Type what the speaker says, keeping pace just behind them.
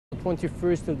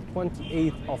21st to the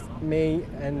 28th of May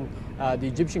in the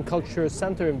Egyptian Culture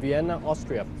Center in Vienna,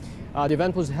 Austria. The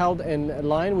event was held in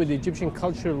line with the Egyptian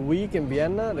Cultural Week in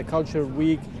Vienna. The Cultural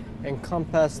Week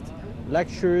encompassed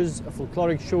lectures,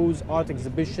 folkloric shows, art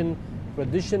exhibition,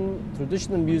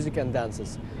 traditional music and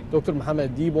dances. Dr.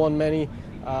 Mohamed Deeb won many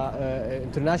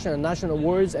international and national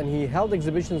awards, and he held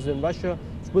exhibitions in Russia,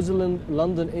 Switzerland,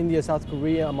 London, India, South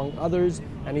Korea, among others,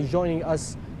 and he's joining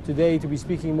us today to be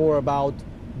speaking more about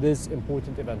this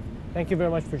important event. Thank you very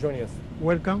much for joining us.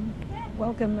 Welcome.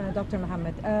 Welcome, Dr.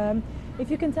 Mohamed. If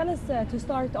you can tell us to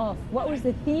start off, what was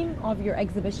the theme of your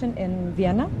exhibition in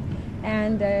Vienna?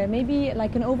 And maybe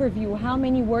like an overview, how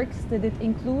many works did it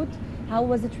include? How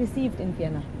was it received in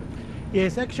Vienna?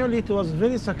 Yes, actually it was a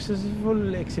very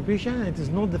successful exhibition. It is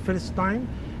not the first time.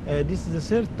 This is the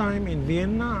third time in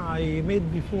Vienna. I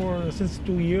made before since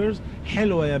 2 years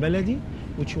حلوة يا بلدي,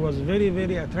 which was very,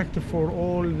 very attractive for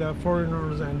all the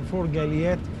foreigners and for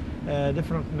Galliat,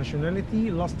 different nationality.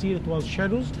 Last year it was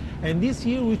shadows, and this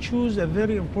year we choose a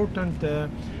very important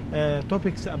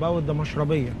topics about the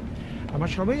mashrabiyya.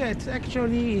 Mashrabiyya, it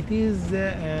is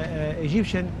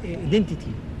Egyptian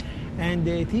identity, and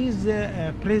it is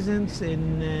present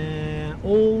in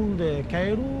old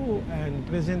Cairo and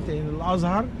present in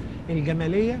Al-Azhar,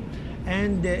 Al-Gamaliyya,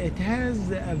 and it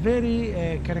has a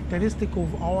very characteristic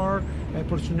of our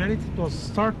personality. It was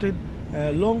started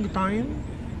a long time,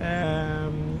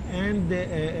 and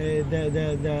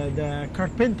the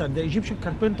carpenter, the Egyptian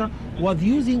carpenter, was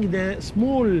using the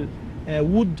small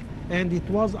wood, and it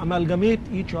was amalgamate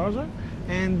each other,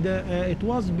 and it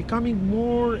was becoming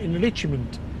more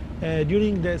enrichment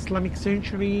during the Islamic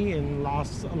century in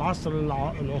Al-Asr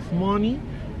al-Uthmani,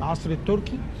 Al-Asr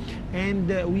al-Turki, and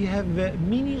we have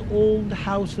many old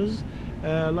houses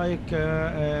like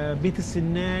Beit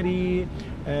al-Sinnari,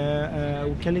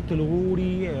 Wakalat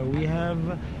al-Ghuri, we have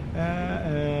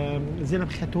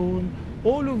Zainab Khatoun.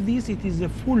 All of these, it is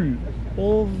full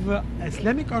of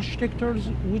Islamic architectures,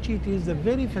 which it is a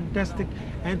very fantastic,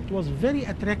 and it was very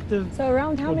attractive. So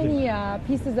around how many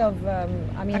pieces of,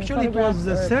 actually it was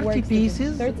 30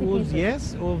 pieces, 30 was,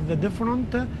 yes, of the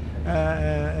different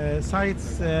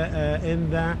sites in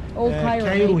the old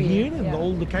Cairo here, in yeah. the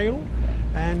old Cairo,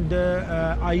 and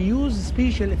I use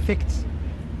special effects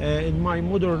in my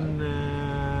modern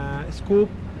scope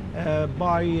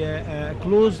by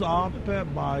close-up,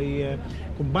 by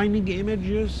combining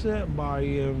images,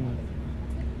 by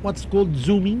what's called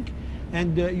zooming.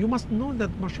 And you must know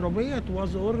that mashrabiyya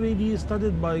was already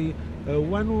studied by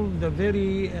one of the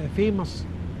very famous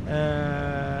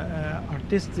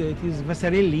artists. It is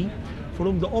Vasarely,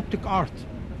 from the optic art.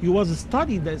 He was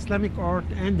studied the Islamic art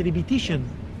and repetition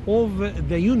of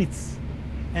the units,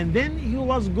 and then he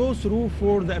was go through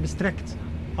for the abstract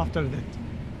after that.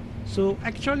 So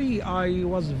actually I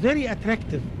was very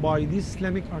attracted by this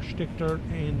Islamic architecture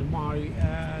and my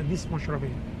this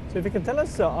mashrabiyya. So if you can tell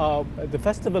us the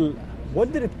festival,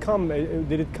 what did it come?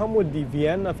 Did it come with the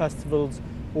Vienna festivals,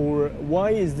 or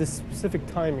why is this specific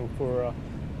timing for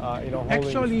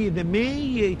Actually, the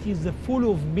May, it is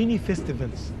full of many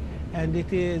festivals, and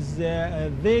it is a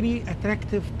very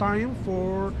attractive time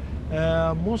for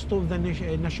most of the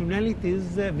nationalities,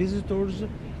 visitors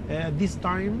this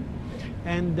time.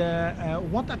 And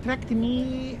what attracted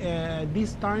me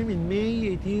this time in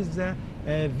May, it is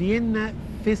Vienna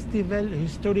Festival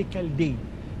Historical Day.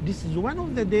 This is one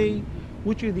of the days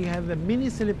which they have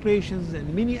many celebrations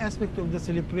and many aspects of the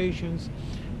celebrations.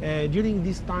 During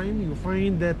this time, you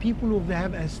find people who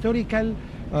have historical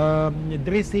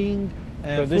dressing,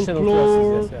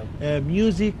 folklore, dresses, yes,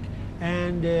 music,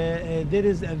 and there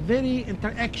is a very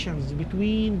interactions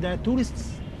between the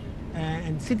tourists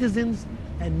and citizens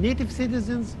and native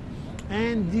citizens,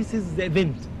 and this is the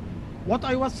event. What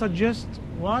I would suggest,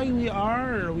 why we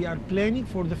are planning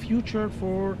for the future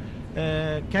for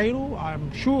Cairo.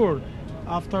 I'm sure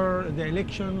after the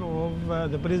election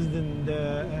of the President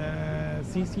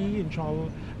Sisi,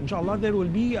 inshallah, there will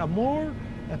be a more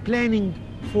planning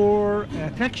for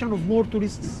attraction of more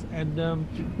tourists, and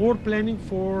more planning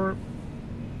for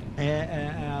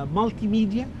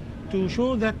multimedia to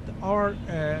show that our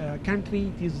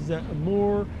country is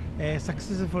more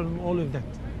successful in all of that.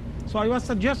 So I would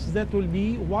suggest that will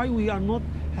be why we are not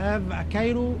have a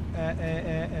Cairo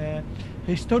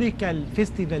historical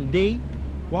festival day,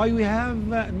 why we have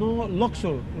no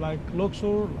Luxor, like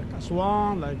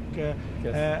Aswan, like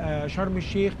Sharm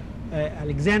el-Sheikh,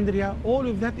 Alexandria, all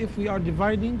of that. If we are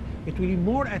dividing, it will be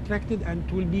more attractive and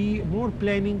it will be more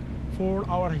planning for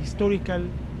our historical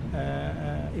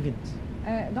events.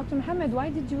 Dr. Mohamed, why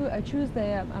did you choose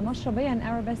the mashrabiyya and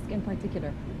arabesque in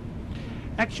particular?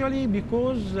 Actually,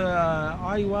 because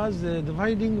I was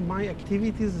dividing my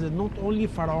activities not only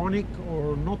pharaonic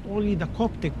or not only the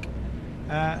Coptic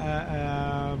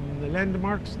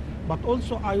landmarks, but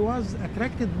also I was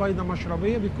attracted by the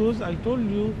Mashrabiyya because I told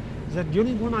you that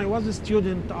during when I was a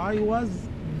student, I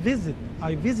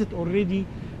visit already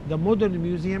the Modern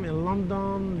Museum in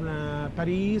London,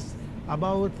 Paris,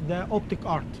 about the optic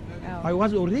art. Oh. I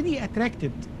was already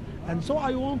attracted, and so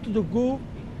I wanted to go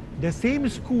the same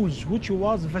schools which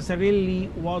was Vasarely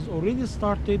was already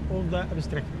started on the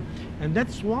abstract. And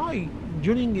that's why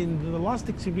during in the last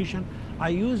exhibition I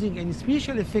using any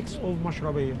special effects of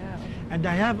Mashrabiyya. Oh. And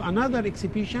I have another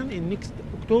exhibition in next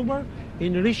October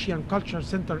in Russian Culture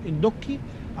Center in Dokki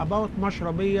about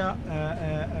Mashrabiyya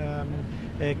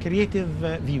creative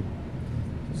view.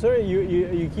 Sir,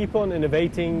 you keep on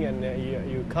innovating and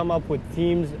you come up with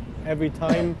themes every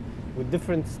time with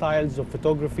different styles of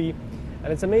photography.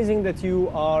 And it's amazing that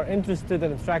you are interested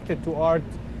and attracted to art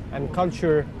and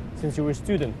culture since you were a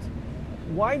student.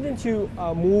 Why didn't you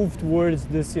move towards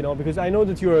this, because I know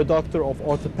that you're a doctor of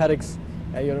orthopedics,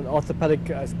 you're an orthopedic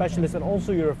specialist, and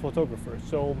also you're a photographer.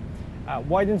 So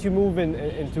why didn't you move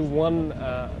into one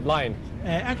line?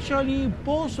 Actually,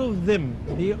 both of them,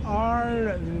 they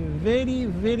are very,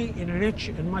 very enriched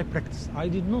in my practice. I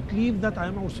did not leave that I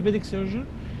am an orthopedic surgeon,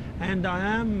 and I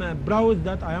am proud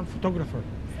that I am photographer.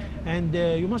 And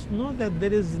you must know that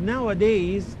there is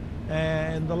nowadays,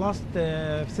 in the last,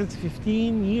 since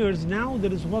 15 years now,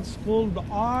 there is what's called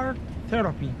art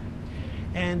therapy.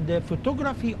 And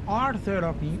photography art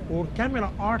therapy or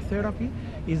camera art therapy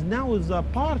is now a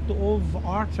part of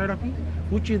art therapy,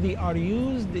 which they are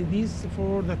used this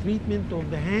for the treatment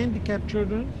of the handicapped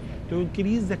children to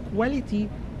increase the quality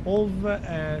of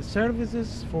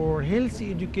services for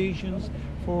healthy educations,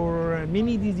 for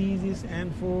many diseases,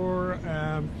 and for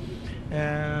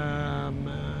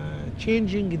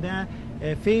changing the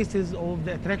faces of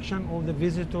the attraction of the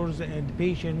visitors and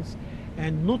patients,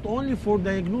 and not only for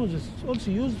diagnosis, it's also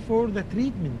used for the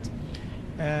treatment.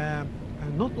 And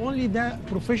not only the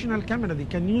professional camera, they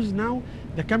can use now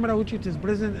the camera which it is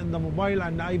present in the mobile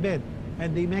and the iPad,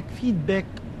 and they make feedback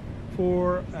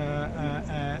for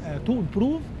to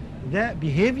improve the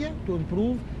behavior, to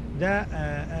improve the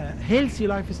healthy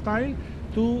lifestyle,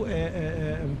 to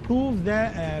improve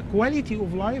the quality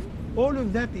of life. All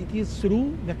of that, it is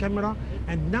through the camera.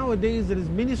 And nowadays there is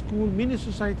many schools, many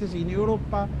societies in Europe,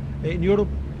 in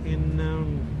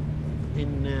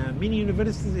many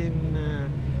universities in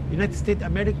United States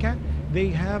America, they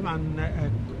have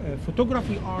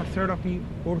photography art therapy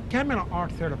or camera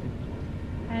art therapy.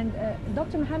 And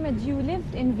Dr. Mohamed, you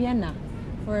lived in Vienna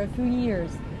for a few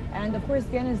years. And of course,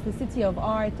 Vienna is the city of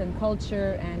art and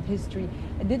culture and history.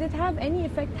 Did it have any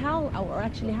effect? How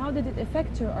did it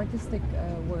affect your artistic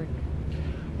work?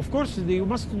 Of course, you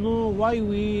must know why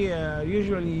we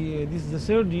usually, this is the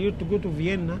third year to go to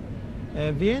Vienna.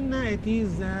 Vienna, it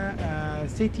is a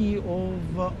city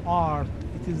of art.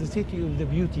 It is a city of the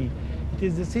beauty. It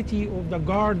is the city of the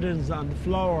gardens and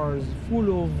flowers,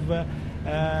 full of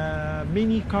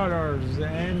many colors,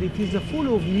 and it is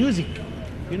full of music.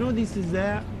 This is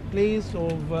the place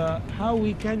of how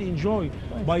we can enjoy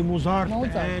by Mozart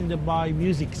and by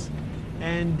musics.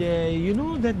 And you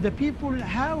know that the people,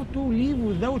 how to live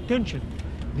without tension.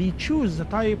 They choose the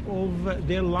type of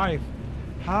their life,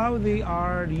 how they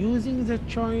are using the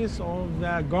choice of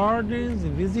the gardens,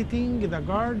 visiting the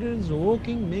gardens,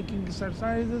 walking, making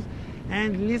exercises,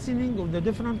 and listening of the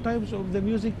different types of the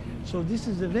music. So this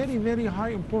is a very, very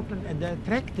high important and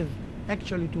attractive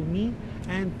actually to me,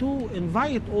 and to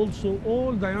invite also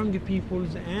all the young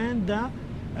peoples and the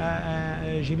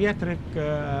geriatric,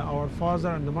 our father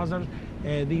and the mothers,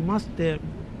 they must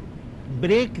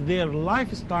break their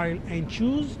lifestyle and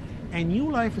choose a new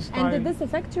lifestyle. And did this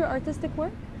affect your artistic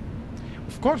work?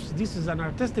 Of course, this is an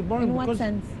artistic point. In what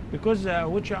sense? Because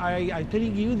which I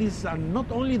telling you, this is not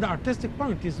only the artistic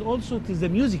point, it is the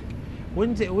music.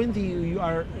 When you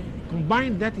are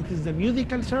combined that, it is the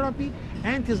musical therapy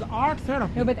and it is art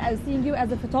therapy. No, but seeing you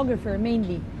as a photographer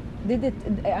mainly, did it,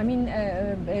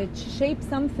 shape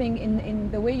something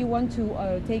in the way you want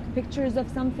to take pictures of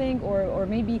something, or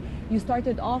maybe you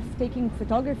started off taking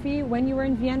photography when you were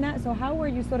in Vienna? So how were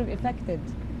you sort of affected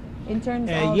in terms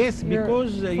of yes, your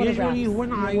because usually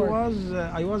when I work?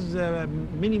 was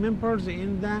many members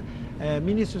in the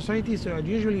many societies, so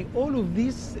usually all of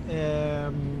this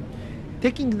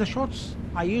taking the shots,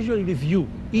 I usually review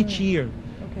each year.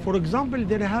 Okay. For example,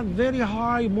 they have very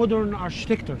high modern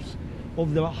architectures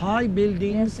of the high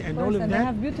buildings, yes, and course, all of and that. They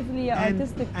have beautifully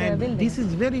artistic and buildings. This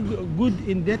is very good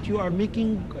in that you are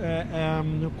making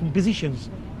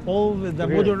compositions of the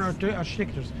modern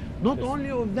architectures. Not Yes. only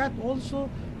of that, also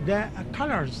the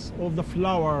colors of the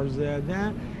flowers.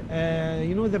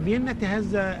 You know, the Vienna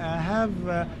has have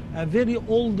a very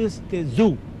oldest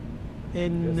zoo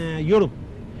in Yes. Europe,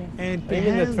 Yes. and it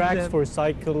Even the has tracks for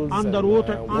cycles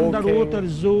underwater and, walking. underwater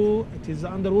zoo. It is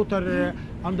underwater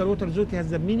zoo. It has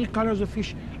the many colors of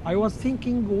fish. I was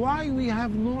thinking why we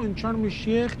have no in Sharm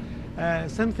el-Sheikh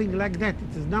something like that.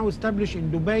 It is now established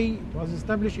in Dubai. It was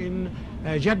established in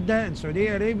Jeddah in Saudi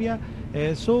Arabia.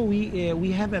 So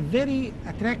we have a very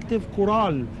attractive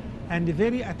coral and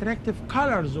very attractive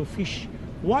colors of fish.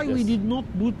 Why we Yes. did not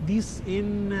put this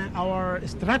in our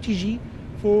strategy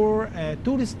for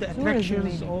tourist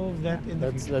attractions maybe. of that in the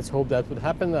future? Let's hope that would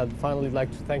happen. I'd finally like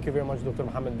to thank you very much, Dr.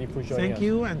 Mohamed Deeb, for joining us. Thank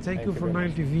you, and thank you for very Nile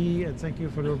much. TV, and thank you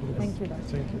for your group. Thank you, Doctor.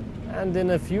 Thank you. And in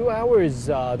a few hours,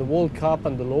 the World Cup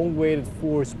and the long-waited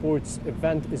for sports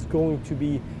event is going to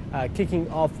be kicking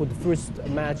off with the first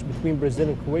match between Brazil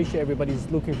and Croatia. Everybody's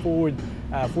looking forward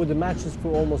for the matches for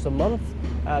almost a month.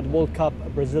 The World Cup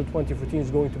Brazil 2014 is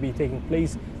going to be taking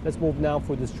place. Let's move now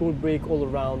for this short break all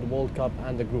around the World Cup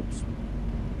and the groups.